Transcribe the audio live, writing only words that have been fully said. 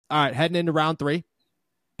All right, heading into round 3.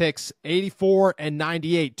 Picks 84 and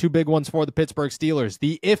 98, 2 big ones for the Pittsburgh Steelers.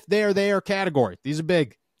 The if they're there category. These are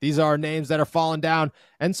big. These are names that are falling down,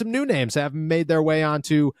 and some new names have made their way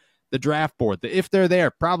onto the draft board. The if they're there,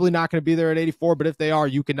 probably not going to be there at 84, but if they are,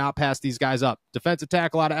 you cannot pass these guys up. Defensive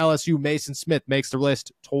tackle out of LSU, Mason Smith makes the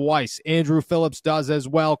list twice. Andrew Phillips does as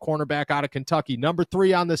well, cornerback out of Kentucky. Number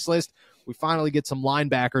 3 on this list, we finally get some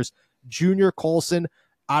linebackers. Junior Colson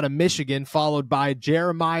out of Michigan, followed by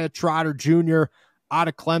Jeremiah Trotter Jr. out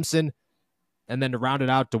of Clemson, and then to round it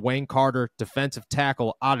out, Dwayne Carter, defensive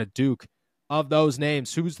tackle out of Duke. Of those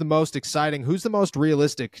names, who's the most exciting? Who's the most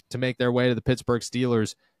realistic to make their way to the Pittsburgh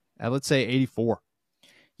Steelers at, let's say, 84?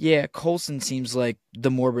 Yeah, Colson seems like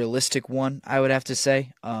the more realistic one, I would have to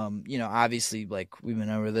say. Obviously, like we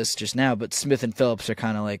went over this just now, but Smith and Phillips are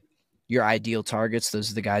kind of like your ideal targets.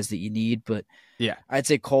 Those are the guys that you need. But yeah, I'd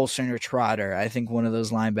say Colson or Trotter. I think one of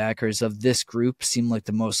those linebackers of this group seem like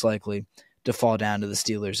the most likely to fall down to the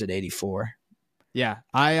Steelers at 84. Yeah,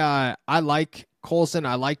 I like Colson.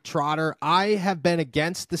 I like Trotter. I have been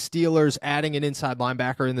against the Steelers adding an inside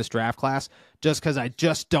linebacker in this draft class just because I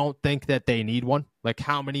just don't think that they need one. Like,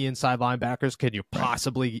 how many inside linebackers could you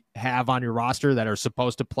possibly have on your roster that are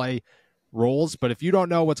supposed to play roles? But if you don't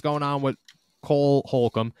know what's going on with Cole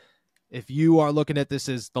Holcomb, if you are looking at this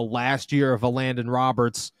as the last year of a Landon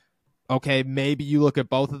Roberts, okay, maybe you look at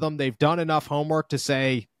both of them. They've done enough homework to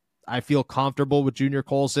say, I feel comfortable with Junior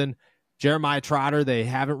Colson. Jeremiah Trotter, they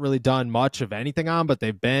haven't really done much of anything on, but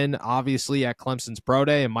they've been obviously at Clemson's Pro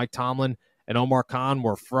Day, and Mike Tomlin and Omar Khan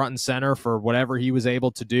were front and center for whatever he was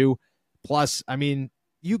able to do. Plus, I mean,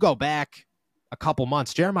 you go back a couple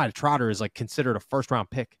months, Jeremiah Trotter is like considered a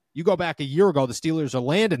first-round pick. You go back a year ago, the Steelers are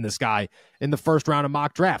landing this guy in the first round of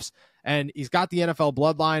mock drafts, and he's got the NFL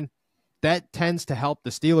bloodline. That tends to help.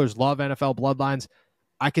 The Steelers love NFL bloodlines.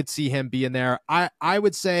 I could see him being there. I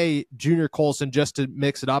would say Junior Colson, just to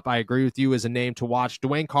mix it up, I agree with you, is a name to watch.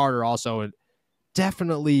 Dwayne Carter also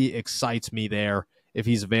definitely excites me there if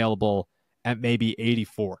he's available at maybe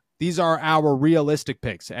 84. These are our realistic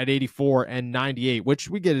picks at 84 and 98, which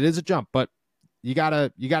we get, it is a jump, but you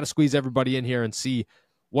gotta squeeze everybody in here and see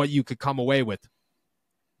what you could come away with.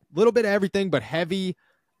 A little bit of everything, but heavy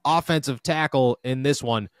offensive tackle in this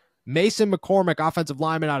one. Mason McCormick, offensive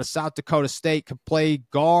lineman out of South Dakota State, could play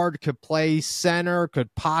guard, could play center,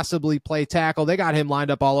 could possibly play tackle. They got him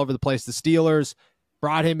lined up all over the place. The Steelers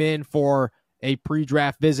brought him in for a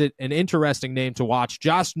pre-draft visit. An interesting name to watch.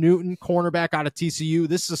 Josh Newton, cornerback out of TCU.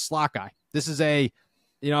 This is a slot guy. This is if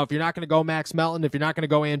you're not going to go Max Melton, if you're not going to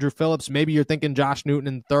go Andrew Phillips, maybe you're thinking Josh Newton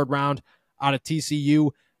in the 3rd round out of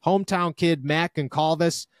TCU. Hometown kid, Matt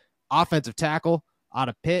Goncalves, offensive tackle out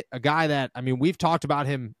of Pitt, a guy that, I mean, we've talked about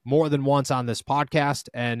him more than once on this podcast,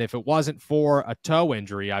 and if it wasn't for a toe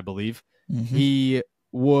injury, I believe, he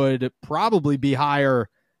would probably be higher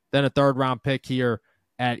than a 3rd-round pick here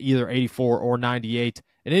at either 84 or 98.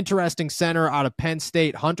 An interesting center out of Penn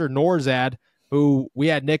State, Hunter Norzad, who we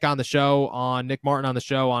had Nick Martin on the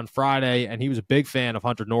show on Friday, and he was a big fan of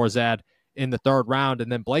Hunter Norzad in the 3rd round. And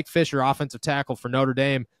then Blake Fisher, offensive tackle for Notre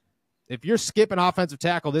Dame. If you're skipping offensive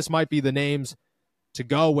tackle, this might be the names to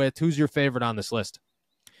go with. Who's your favorite on this list?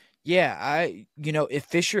 Yeah, if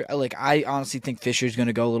Fisher, I honestly think Fisher's going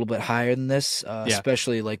to go a little bit higher than this,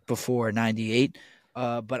 especially like before 98.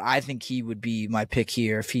 But I think he would be my pick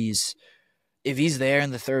here if he's there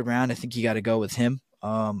in the 3rd round. I think you got to go with him.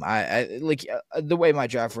 The way my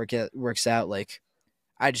draft works out, like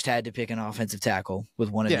I just had to pick an offensive tackle with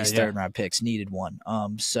one of these 3rd round picks. Needed one.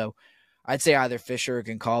 So I'd say either Fisher or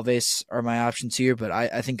Goncalves are my options here, but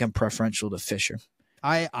I think I'm preferential to Fisher.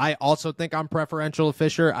 I also think I'm preferential to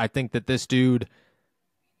Fisher. I think that this dude,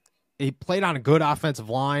 he played on a good offensive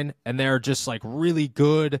line, and they're just like really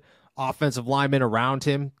good offensive linemen around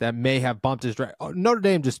him that may have bumped his draft. Notre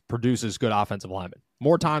Dame just produces good offensive linemen.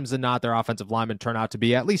 More times than not, their offensive linemen turn out to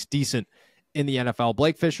be at least decent in the NFL.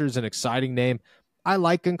 Blake Fisher is an exciting name. I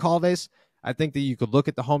like Goncalves. I think that you could look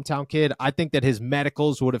at the hometown kid. I think that his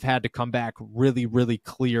medicals would have had to come back really, really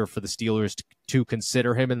clear for the Steelers to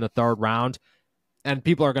consider him in the 3rd round. And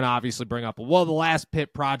people are going to obviously bring up, well, the last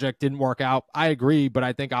Pitt project didn't work out. I agree, but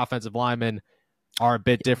I think offensive linemen are a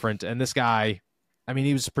bit different. And this guy, I mean,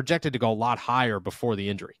 he was projected to go a lot higher before the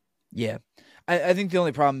injury. Yeah. I think the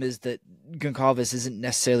only problem is that Goncalves isn't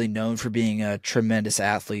necessarily known for being a tremendous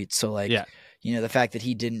athlete. So, the fact that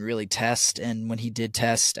he didn't really test, and when he did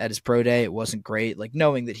test at his pro day, it wasn't great. Like,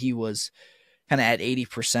 knowing that he was kind of at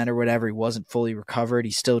 80% or whatever, he wasn't fully recovered,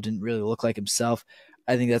 he still didn't really look like himself.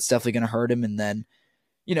 I think that's definitely going to hurt him. And then,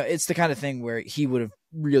 it's the kind of thing where he would have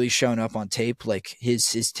really shown up on tape. Like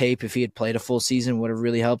his tape, if he had played a full season, would have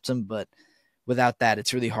really helped him. But without that,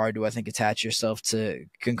 it's really hard to, I think, attach yourself to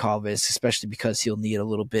Goncalves, especially because he'll need a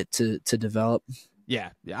little bit to develop. Yeah,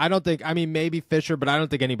 I don't think. I mean, maybe Fisher, but I don't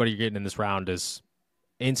think anybody you're getting in this round is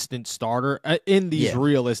instant starter in these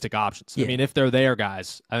realistic options. I mean, if they're there,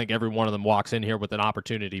 guys, I think every one of them walks in here with an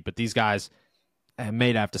opportunity. But these guys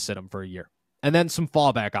may have to sit them for a year. And then some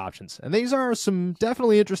fallback options. And these are some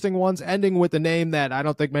definitely interesting ones, ending with a name that I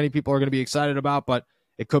don't think many people are going to be excited about, but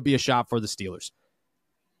it could be a shot for the Steelers.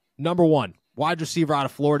 Number 1, wide receiver out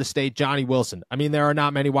of Florida State, Johnny Wilson. I mean, there are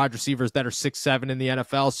not many wide receivers that are 6'7" in the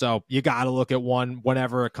NFL, so you got to look at one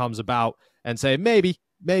whenever it comes about and say, maybe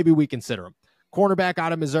we consider him. Cornerback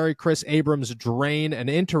out of Missouri, Chris Abrams-Draine, an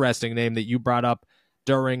interesting name that you brought up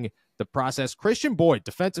during the process. Christian Boyd,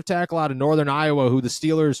 defensive tackle out of Northern Iowa, who the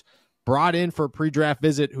Steelers brought in for a pre-draft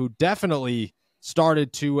visit, who definitely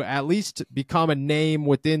started to at least become a name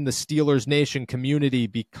within the Steelers Nation community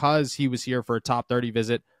because he was here for a top 30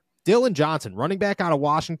 visit. Dillon Johnson, running back out of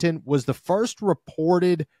Washington, was the first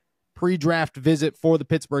reported pre-draft visit for the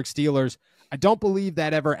Pittsburgh Steelers. I don't believe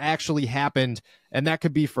that ever actually happened, and that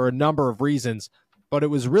could be for a number of reasons, but it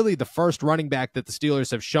was really the first running back that the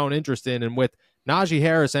Steelers have shown interest in, and with Najee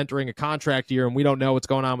Harris entering a contract year, and we don't know what's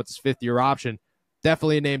going on with his fifth-year option,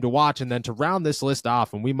 definitely a name to watch. And then to round this list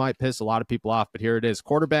off, and we might piss a lot of people off, but here it is,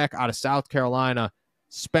 quarterback out of South Carolina,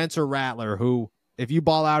 Spencer Rattler, who, if you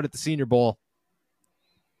ball out at the Senior Bowl,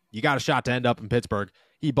 you got a shot to end up in Pittsburgh.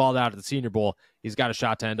 He balled out at the Senior Bowl. He's got a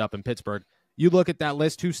shot to end up in Pittsburgh. You look at that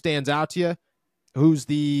list, who stands out to you?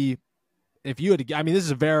 If you had to, I mean, this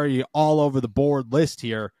is a very all over the board list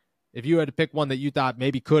here. If you had to pick one that you thought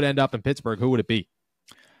maybe could end up in Pittsburgh, who would it be?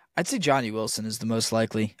 I'd say Johnny Wilson is the most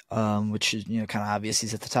likely, which is, kind of obvious.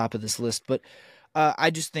 He's at the top of this list. But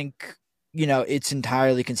I just think, it's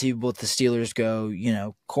entirely conceivable if the Steelers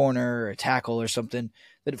go, corner or tackle or something,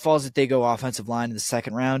 that it falls that they go offensive line in the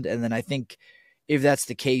second round. And then I think if that's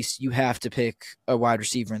the case, you have to pick a wide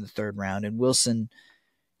receiver in the third round. And Wilson,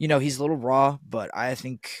 he's a little raw, but I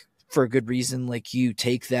think for a good reason, like you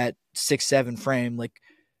take that 6'7" frame, like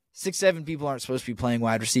 6'7" people aren't supposed to be playing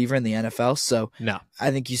wide receiver in the NFL. So no,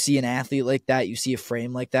 I think you see an athlete like that, you see a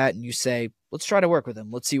frame like that, and you say, let's try to work with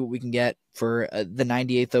him. Let's see what we can get for the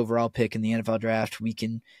 98th overall pick in the NFL draft. We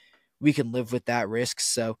can live with that risk.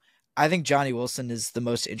 So I think Johnny Wilson is the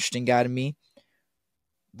most interesting guy to me.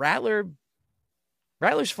 Rattler's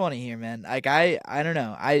funny here, man. Like I don't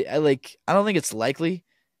know. I don't think it's likely,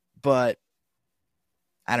 but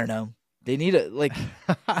I don't know. They need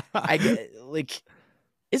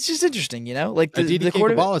it's just interesting, Like the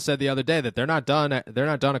quarterback said the other day that they're not done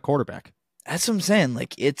at quarterback. That's what I'm saying.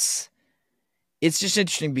 Like it's just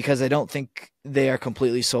interesting because I don't think they are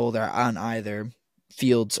completely sold on either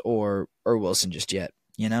Fields or Wilson just yet,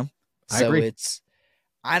 I agree.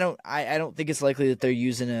 I don't think it's likely that they're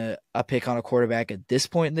using a pick on a quarterback at this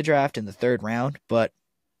point in the draft in the third round, but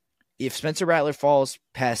if Spencer Rattler falls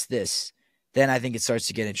past this, then I think it starts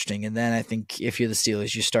to get interesting. And then I think if you're the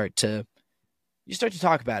Steelers, you start to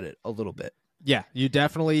talk about it a little bit. Yeah, you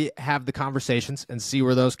definitely have the conversations and see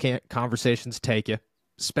where those conversations take you.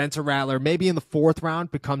 Spencer Rattler, maybe in the fourth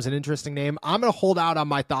round, becomes an interesting name. I'm going to hold out on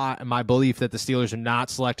my thought and my belief that the Steelers are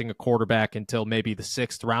not selecting a quarterback until maybe the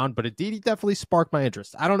sixth round, but Aditi definitely sparked my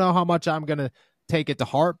interest. I don't know how much I'm going to take it to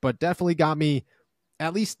heart, but definitely got me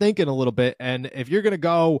at least thinking a little bit. And if you're going to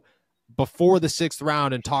go before the sixth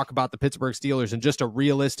round and talk about the Pittsburgh Steelers and just a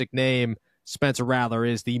realistic name, Spencer Rattler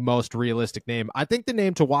is the most realistic name. I think the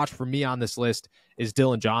name to watch for me on this list is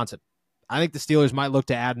Dillon Johnson. I think the Steelers might look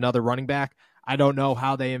to add another running back. I don't know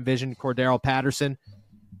how they envision Cordero Patterson.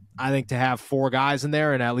 I think to have four guys in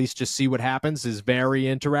there and at least just see what happens is very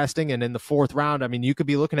interesting. And in the fourth round, I mean, you could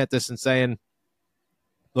be looking at this and saying,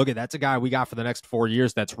 look, that's a guy we got for the next 4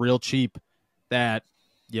 years that's real cheap, that,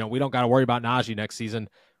 we don't got to worry about Najee next season.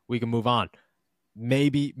 We can move on.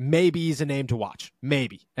 Maybe he's a name to watch.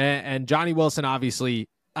 Maybe. And Johnny Wilson, obviously,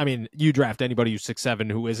 I mean, you draft anybody who's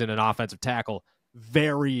 6'7" who isn't an offensive tackle.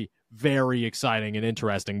 Very, very exciting and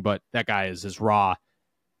interesting, but that guy is as raw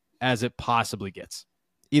as it possibly gets.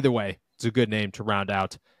 Either way, it's a good name to round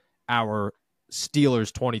out our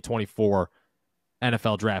Steelers 2024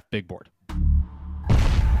 NFL Draft Big Board.